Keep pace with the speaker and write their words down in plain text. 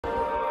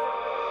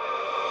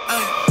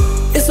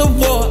a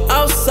war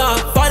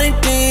outside, fighting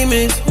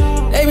demons.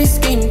 They be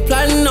scheming,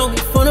 plotting on me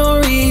for no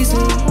reason.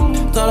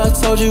 Thought I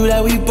told you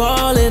that we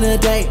ballin'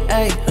 today,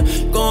 ayy.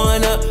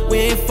 Going up, we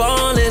ain't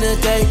falling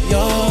today,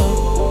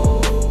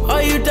 yo.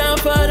 Are you down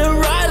for the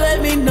ride?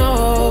 Let me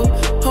know.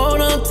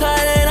 Hold on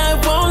tight and I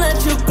won't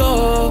let you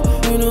go.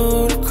 You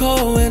know the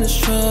code when it's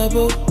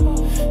trouble,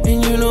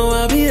 and you know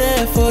I'll be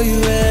there for you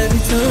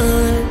every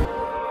time.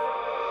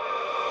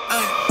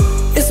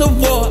 It's a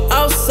war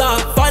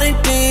outside, fighting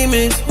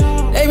demons.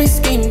 They be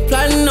scheming,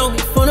 plotting on me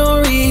for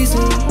no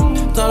reason.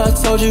 Thought I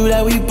told you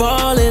that we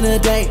ballin'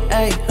 today,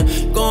 ayy.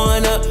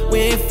 Going up, we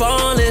ain't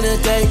falling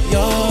today,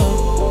 yo.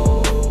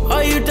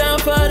 Are you down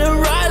for the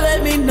ride?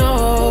 Let me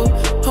know.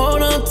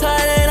 Hold on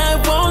tight and I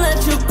won't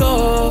let you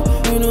go.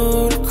 You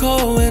know the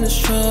code when it's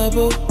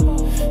trouble,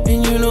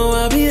 and you know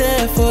I'll be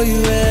there for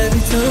you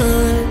every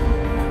time.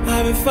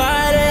 I've been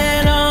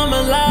fighting all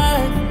my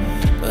life,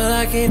 but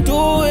I can't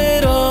do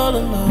it all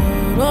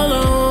alone, all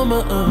on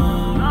my own.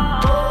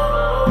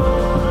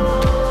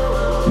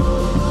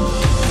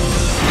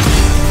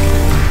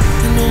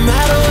 And no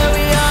matter where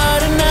we are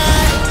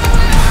tonight,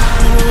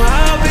 you know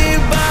I'll be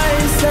by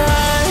your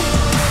side.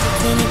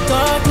 In the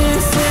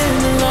darkness and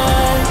the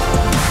light,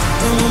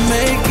 and we'll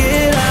make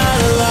it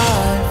out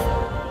alive.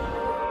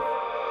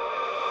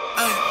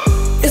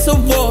 It's a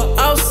war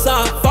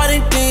outside,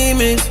 fighting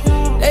demons.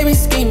 They be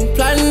scheming,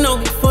 plotting on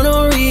me for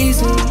no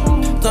reason.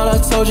 Thought I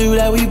told you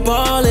that we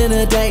ballin'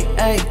 today,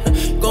 ayy.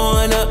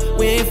 Going up,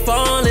 we ain't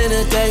falling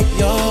today,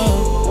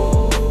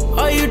 yo.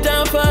 Are you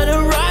down for the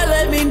ride?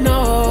 Let me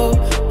know.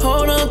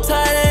 Hold on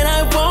tight and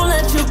I won't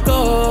let you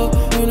go.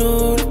 You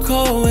know the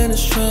code when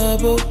it's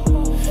trouble,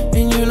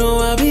 and you know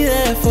I'll be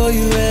there for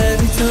you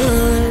every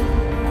time.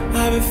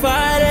 I've been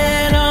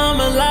fighting all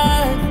my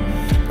life,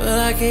 but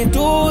I can't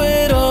do it